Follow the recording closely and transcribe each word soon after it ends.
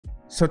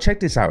So check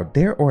this out.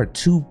 There are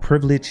two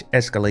privilege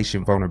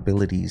escalation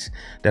vulnerabilities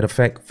that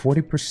affect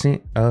 40%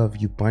 of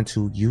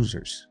Ubuntu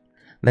users.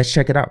 Let's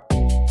check it out.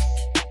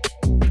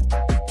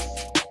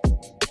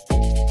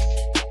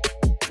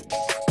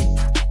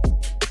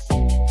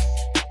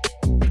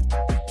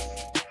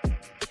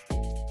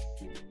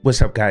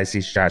 What's up guys,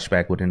 it's Josh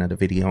back with another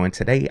video, and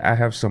today I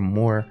have some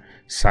more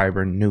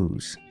cyber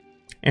news.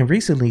 And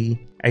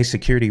recently, a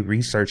security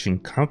researching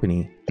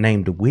company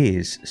named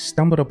Wiz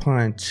stumbled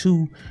upon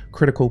two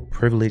critical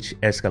privilege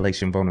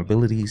escalation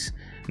vulnerabilities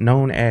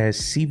known as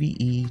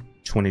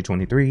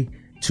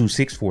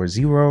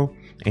CVE-2023-2640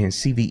 and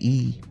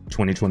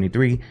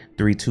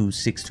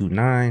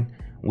CVE-2023-32629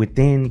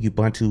 within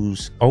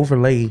Ubuntu's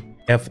Overlay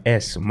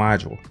FS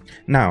module.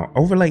 Now,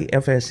 Overlay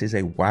FS is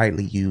a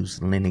widely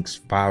used Linux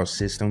file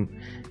system,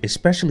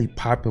 especially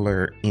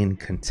popular in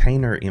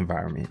container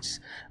environments,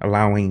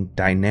 allowing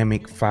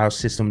dynamic file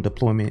system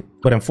deployment.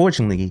 But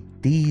unfortunately,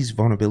 these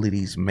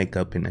vulnerabilities make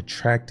up an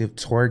attractive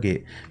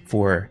target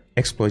for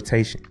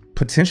exploitation,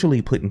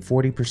 potentially putting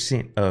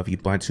 40% of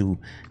Ubuntu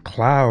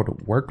cloud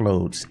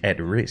workloads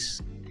at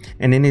risk.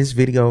 And in this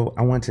video,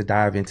 I want to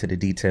dive into the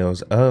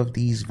details of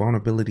these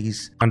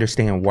vulnerabilities,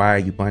 understand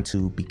why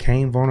Ubuntu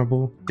became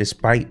vulnerable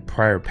despite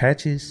prior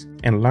patches,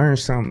 and learn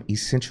some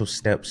essential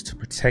steps to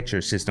protect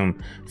your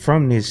system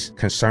from this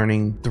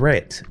concerning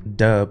threat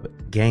dubbed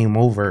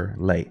GameOver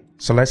lay.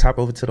 So let's hop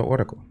over to the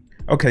article.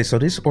 Okay, so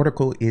this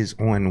article is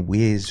on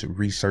Wiz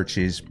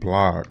Research's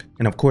blog,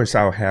 and of course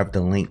I'll have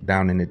the link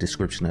down in the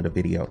description of the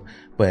video.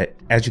 But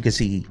as you can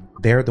see,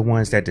 they're the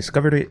ones that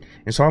discovered it,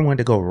 and so I wanted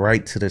to go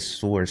right to the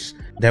source.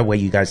 That way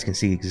you guys can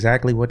see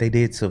exactly what they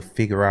did to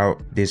figure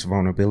out this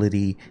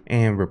vulnerability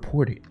and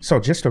report it. So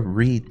just to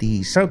read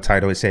the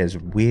subtitle, it says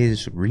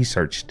Wiz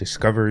Research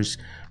discovers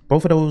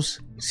both of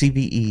those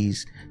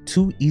CVEs,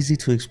 two easy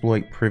to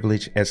exploit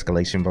privilege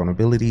escalation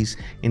vulnerabilities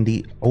in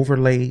the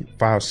Overlay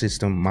file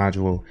system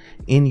module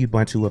in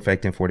Ubuntu,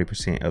 affecting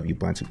 40% of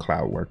Ubuntu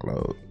cloud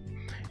workload.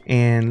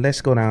 And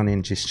let's go down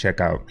and just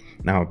check out.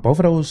 Now, both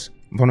of those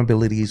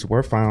vulnerabilities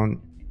were found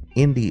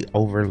in the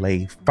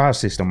Overlay file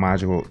system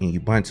module in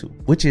Ubuntu,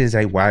 which is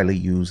a widely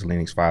used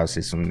Linux file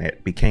system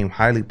that became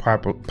highly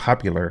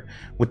popular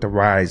with the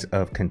rise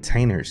of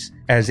containers,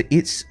 as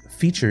its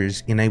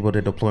features enable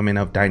the deployment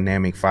of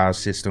dynamic file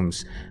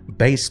systems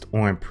based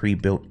on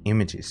pre-built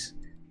images.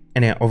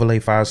 And an Overlay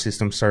file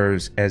system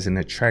serves as an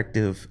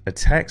attractive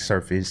attack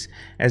surface,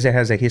 as it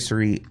has a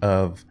history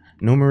of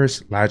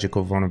numerous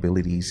logical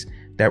vulnerabilities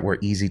that were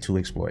easy to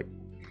exploit.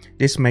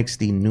 This makes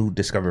the new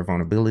discovered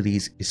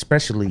vulnerabilities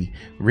especially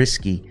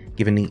risky,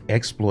 given the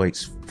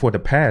exploits for the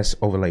past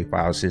Overlay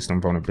file system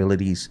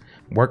vulnerabilities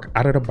work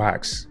out of the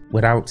box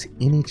without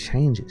any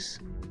changes.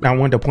 Now, I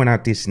wanted to point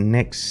out this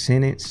next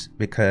sentence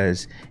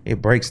because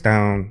it breaks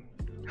down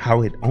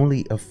how it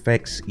only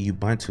affects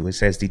Ubuntu. It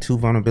says the two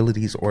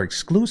vulnerabilities are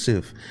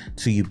exclusive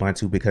to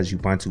Ubuntu because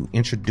Ubuntu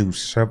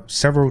introduced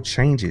several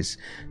changes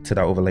to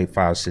the Overlay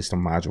file system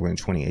module in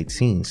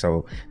 2018.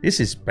 So this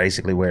is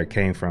basically where it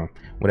came from.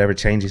 Whatever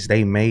changes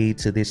they made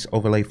to this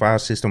Overlay file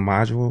system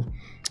module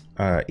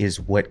is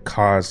what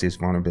caused this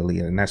vulnerability,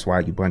 and that's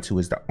why Ubuntu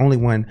is the only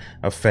one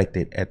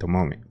affected at the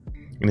moment.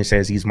 And it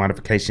says these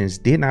modifications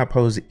did not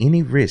pose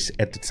any risk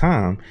at the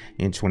time.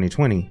 In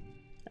 2020,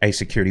 a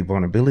security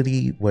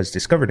vulnerability was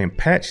discovered and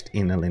patched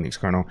in the Linux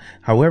kernel.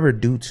 However,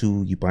 due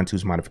to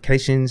Ubuntu's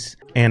modifications,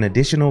 an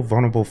additional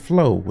vulnerable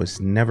flow was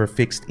never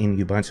fixed in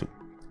Ubuntu.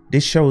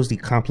 This shows the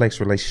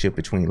complex relationship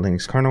between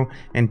Linux kernel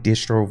and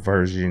distro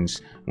versions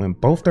when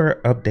both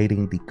are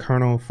updating the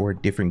kernel for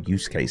different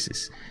use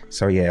cases.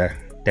 So yeah,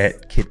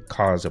 that could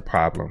cause a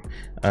problem.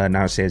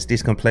 Now it says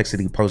this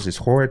complexity poses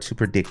hard to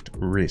predict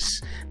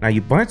risks. Now,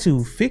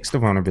 Ubuntu fixed the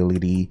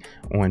vulnerability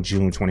on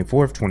June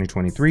 24th,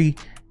 2023.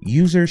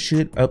 Users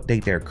should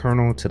update their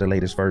kernel to the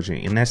latest version,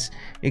 and that's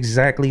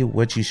exactly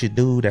what you should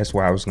do. That's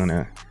why I was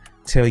gonna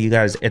tell you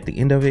guys at the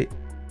end of it,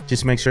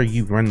 just make sure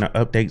you run the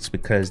updates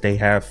because they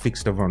have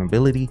fixed the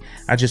vulnerability.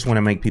 I just want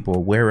to make people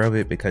aware of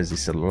it because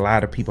there's a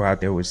lot of people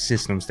out there with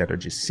systems that are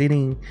just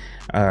sitting,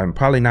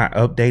 probably not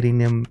updating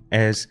them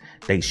as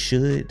they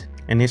should.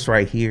 And this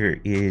right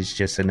here is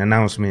just an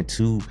announcement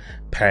to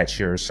patch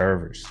your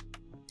servers.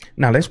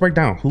 Now let's break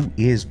down who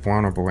is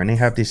vulnerable, and they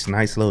have this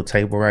nice little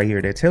table right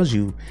here that tells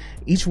you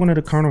each one of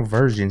the kernel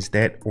versions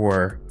that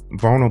are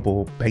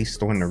vulnerable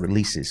based on the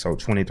releases. So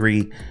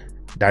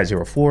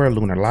 23.04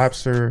 Lunar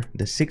Lobster,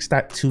 the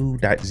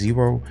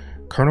 6.2.0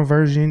 kernel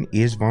version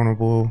is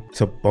vulnerable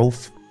to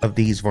both of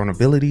these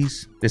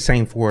vulnerabilities. The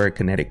same for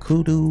Kinetic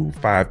Kudu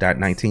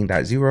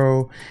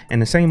 5.19.0,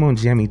 and the same on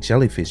Jammy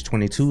Jellyfish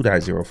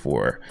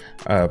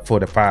 22.04 for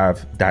the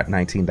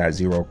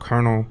 5.19.0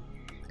 kernel,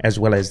 as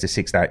well as the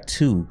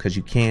 6.2, because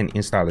you can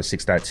install a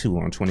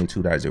 6.2 on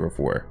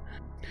 22.04.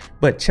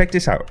 But check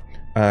this out.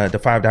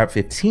 The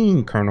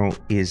 5.15 kernel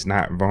is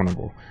not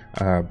vulnerable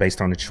based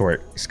on the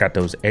chart. It's got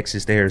those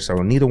X's there, so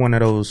neither one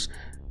of those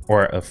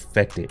are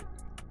affected.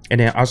 And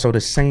then also the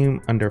same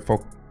under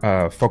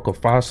Focal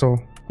Fossil,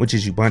 which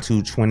is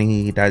Ubuntu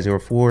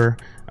 20.04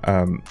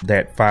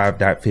 that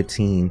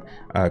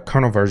 5.15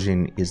 kernel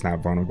version is not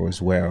vulnerable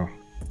as well.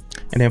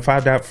 And then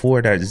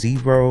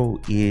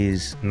 5.4.0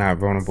 is not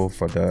vulnerable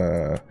for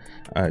the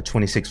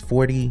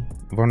 2640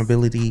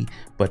 vulnerability,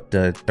 but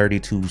the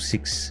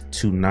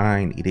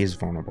 32629 it is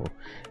vulnerable.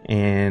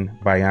 And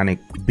Bionic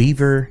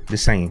Beaver the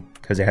same,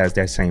 because it has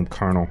that same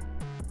kernel.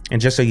 And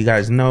just so you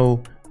guys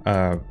know,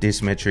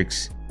 this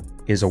metrics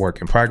is a work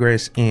in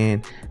progress,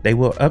 and they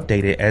will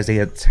update it as they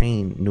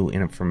obtain new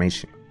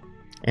information.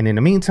 And in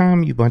the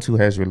meantime, Ubuntu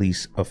has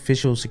released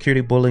official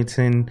security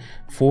bulletin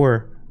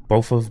for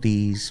both of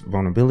these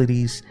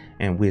vulnerabilities,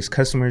 and Wiz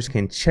customers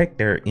can check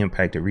their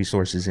impacted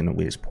resources in the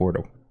Wiz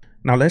portal.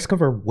 Now let's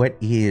cover what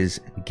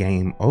is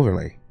game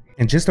overlay.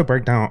 And just to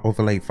break down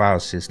overlay file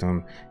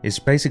system, it's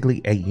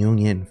basically a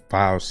union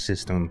file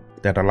system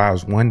that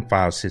allows one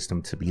file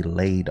system to be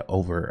laid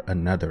over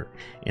another,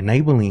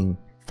 enabling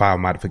file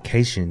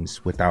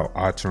modifications without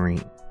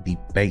altering the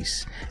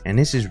base. And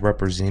this is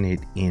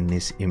represented in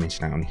this image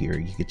down here.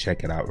 You can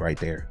check it out right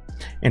there.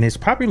 And it's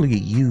popularly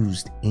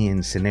used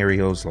in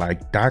scenarios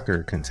like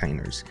Docker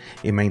containers.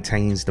 It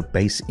maintains the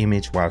base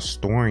image while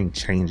storing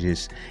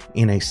changes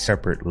in a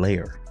separate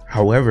layer.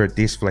 However,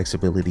 this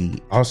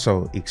flexibility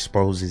also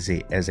exposes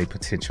it as a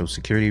potential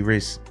security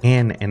risk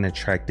and an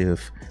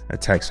attractive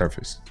attack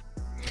surface.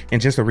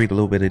 And just to read a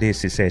little bit of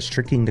this, it says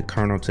tricking the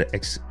kernel to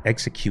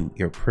execute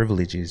your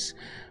privileges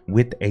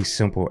with a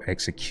simple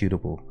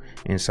executable.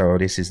 And so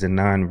this is the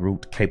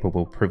non-root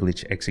capable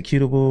privilege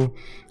executable,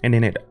 and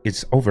then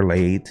it's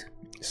overlaid.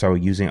 So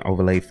using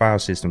overlay file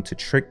system to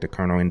trick the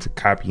kernel into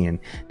copying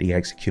the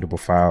executable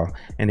file,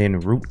 and then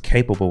root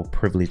capable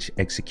privilege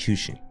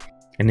execution.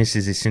 And this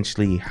is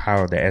essentially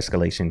how the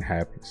escalation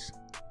happens.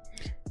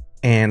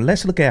 And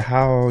let's look at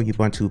how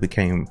Ubuntu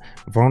became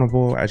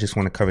vulnerable. I just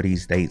want to cover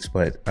these dates,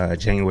 but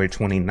January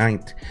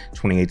 29th,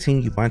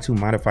 2018, Ubuntu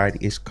modified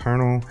its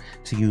kernel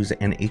to use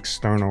an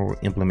external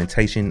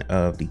implementation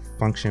of the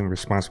function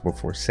responsible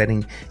for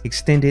setting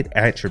extended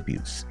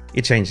attributes.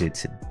 It changed it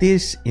to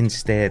this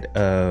instead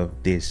of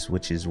this,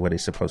 which is what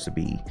it's supposed to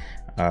be,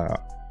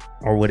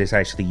 or what is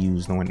actually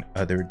used on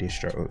other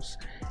distros.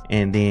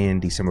 And then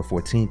December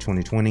 14,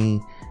 2020,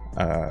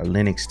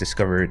 Linux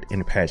discovered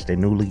and patched a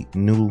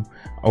new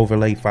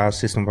overlay file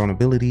system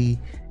vulnerability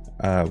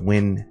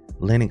when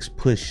Linux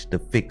pushed the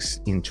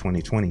fix in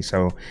 2020.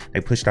 So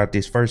they pushed out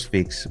this first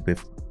fix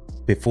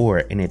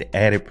before, and it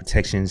added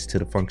protections to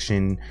the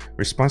function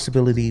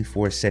responsibility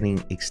for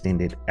setting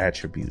extended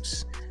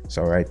attributes.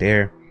 So right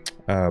there.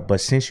 But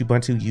since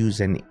Ubuntu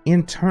used an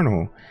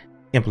internal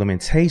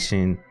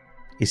implementation,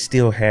 it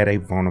still had a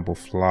vulnerable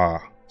flaw.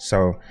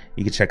 So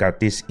you can check out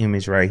this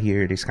image right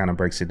here. This kind of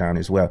breaks it down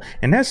as well.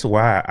 And that's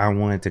why I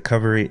wanted to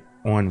cover it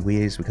on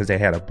Wiz, because they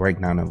had a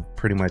breakdown of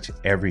pretty much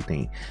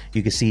everything.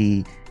 You can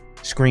see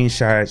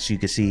screenshots, you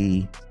can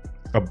see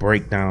a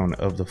breakdown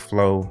of the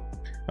flow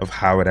of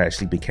how it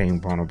actually became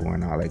vulnerable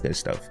and all that good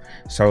stuff.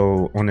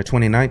 So on the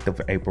 29th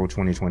of April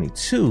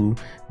 2022,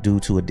 due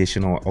to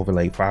additional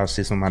overlay file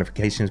system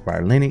modifications by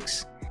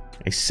Linux,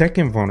 a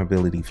second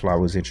vulnerability flaw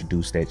was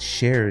introduced that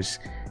shares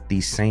the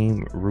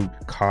same root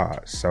cause.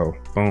 So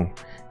boom,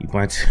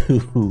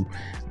 Ubuntu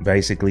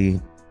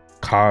basically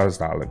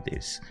caused all of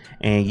this.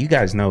 And you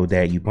guys know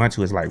that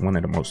Ubuntu is like one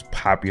of the most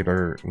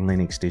popular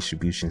Linux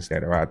distributions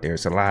that are out there.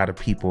 It's a lot of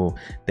people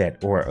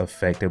that are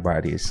affected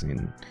by this.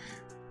 And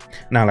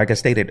now, like I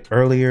stated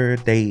earlier,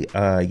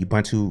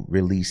 Ubuntu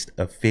released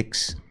a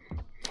fix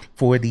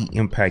for the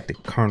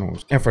impacted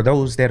kernels. And for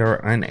those that are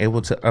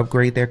unable to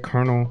upgrade their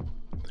kernel,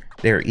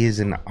 there is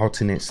an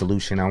alternate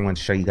solution. I want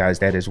to show you guys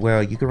that as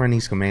well. You can run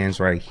these commands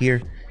right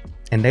here,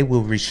 and they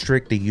will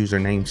restrict the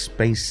username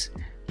space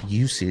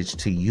usage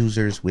to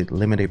users with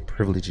limited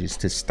privileges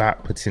to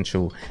stop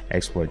potential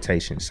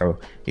exploitation. So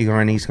you can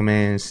run these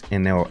commands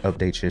and they'll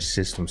update your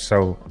system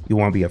so you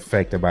won't be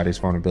affected by this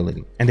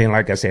vulnerability. And then,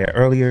 like I said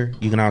earlier,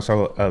 you can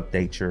also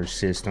update your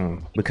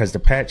system because the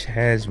patch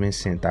has been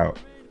sent out.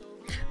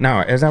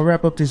 Now, as I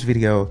wrap up this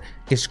video,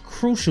 it's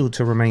crucial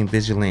to remain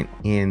vigilant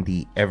in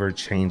the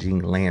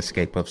ever-changing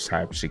landscape of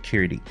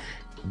cybersecurity,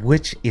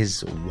 which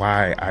is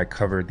why I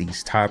cover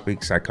these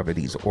topics, I cover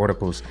these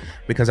articles,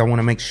 because I want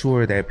to make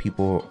sure that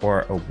people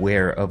are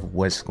aware of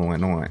what's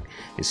going on,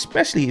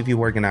 especially if you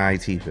work in the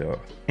IT field.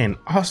 And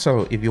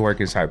also, if you work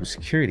in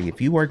cybersecurity,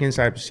 if you work in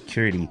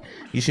cybersecurity,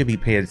 you should be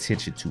paying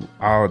attention to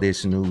all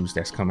this news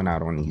that's coming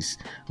out on these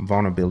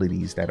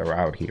vulnerabilities that are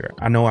out here.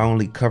 I know I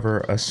only cover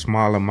a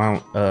small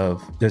amount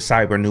of the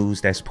cyber news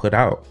that's put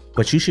out,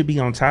 but you should be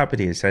on top of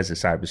this as a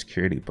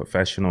cybersecurity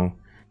professional.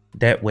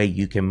 That way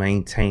you can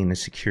maintain the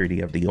security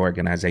of the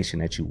organization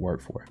that you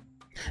work for.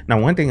 Now,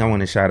 one thing I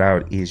want to shout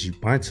out is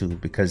Ubuntu,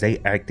 because they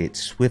acted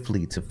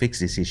swiftly to fix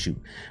this issue,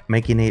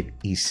 making it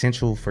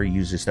essential for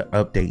users to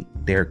update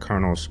their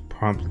kernels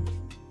promptly.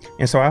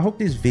 And so I hope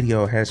this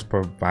video has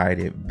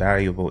provided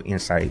valuable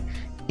insight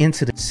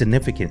into the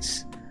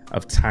significance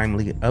of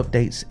timely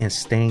updates and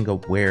staying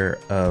aware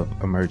of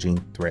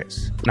emerging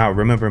threats. Now,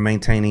 remember,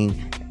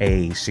 maintaining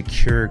a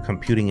secure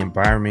computing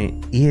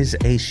environment is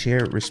a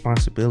shared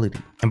responsibility.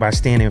 And by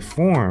staying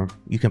informed,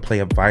 you can play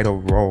a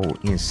vital role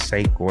in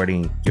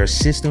safeguarding your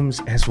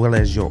systems as well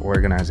as your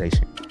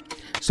organization.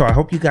 So I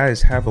hope you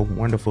guys have a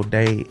wonderful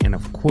day, and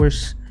of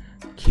course,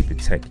 keep it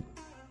techie.